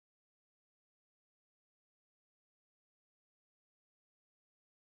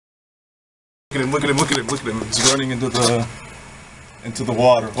Look at him, look at him, look at him, look at him. He's running into the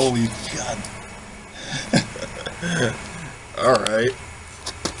water. Holy God. Alright.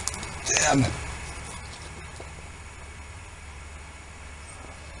 Damn.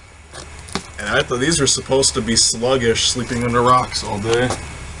 And I thought these were supposed to be sluggish, sleeping under rocks all day.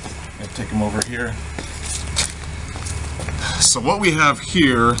 I'll take them over here. So what we have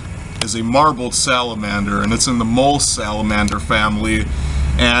here is a marbled salamander, and it's in the mole salamander family.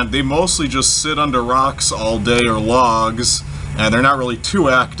 And they mostly just sit under rocks all day or logs, and they're not really too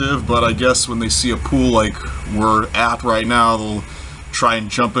active, but I guess when they see a pool like we're at right now, they'll try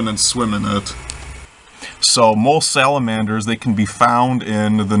and jump in and swim in it. So mole salamanders, they can be found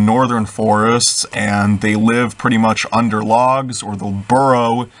in the northern forests, and they live pretty much under logs, or they'll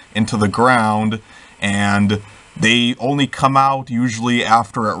burrow into the ground, and they only come out usually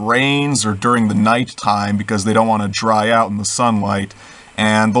after it rains or during the night time because they don't want to dry out in the sunlight.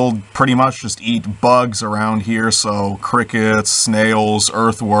 And they'll pretty much just eat bugs around here, so crickets, snails,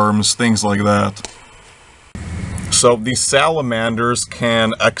 earthworms, things like that. So these salamanders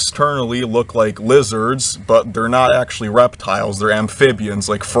can externally look like lizards, but they're not actually reptiles, they're amphibians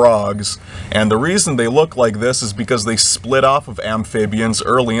like frogs. And the reason they look like this is because they split off of amphibians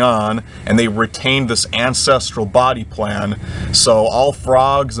early on, and they retained this ancestral body plan. So all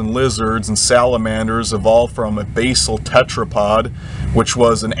frogs and lizards and salamanders evolved from a basal tetrapod, which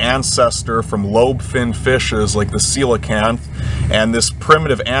was an ancestor from lobe-finned fishes like the coelacanth. And this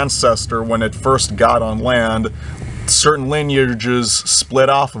primitive ancestor, when it first got on land, certain lineages split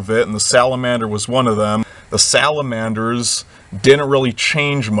off of it, and the salamander was one of them. The salamanders didn't really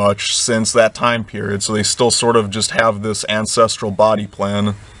change much since that time period, so they still sort of just have this ancestral body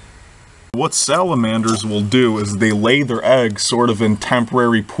plan. What salamanders will do is they lay their eggs sort of in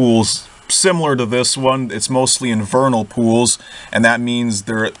temporary pools similar to this one. It's mostly in vernal pools, and that means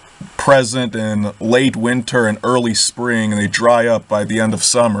they're present in late winter and early spring, and they dry up by the end of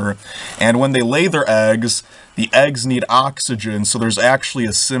summer. And when they lay their eggs, the eggs need oxygen, so there's actually a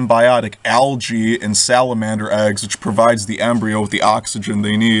symbiotic algae in salamander eggs which provides the embryo with the oxygen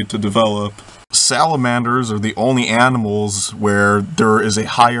they need to develop. Salamanders are the only animals where there is a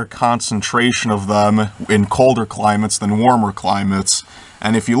higher concentration of them in colder climates than warmer climates.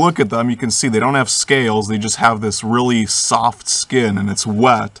 And if you look at them, you can see they don't have scales, they just have this really soft skin, and it's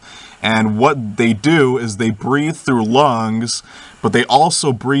wet. And what they do is they breathe through lungs, but they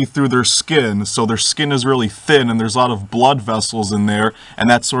also breathe through their skin. So their skin is really thin, and there's a lot of blood vessels in there, and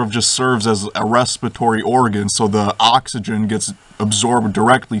that sort of just serves as a respiratory organ, so the oxygen gets absorbed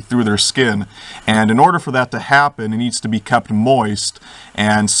directly through their skin. And in order for that to happen, it needs to be kept moist.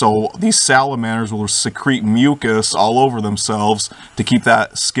 And so these salamanders will secrete mucus all over themselves to keep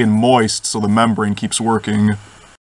that skin moist so the membrane keeps working.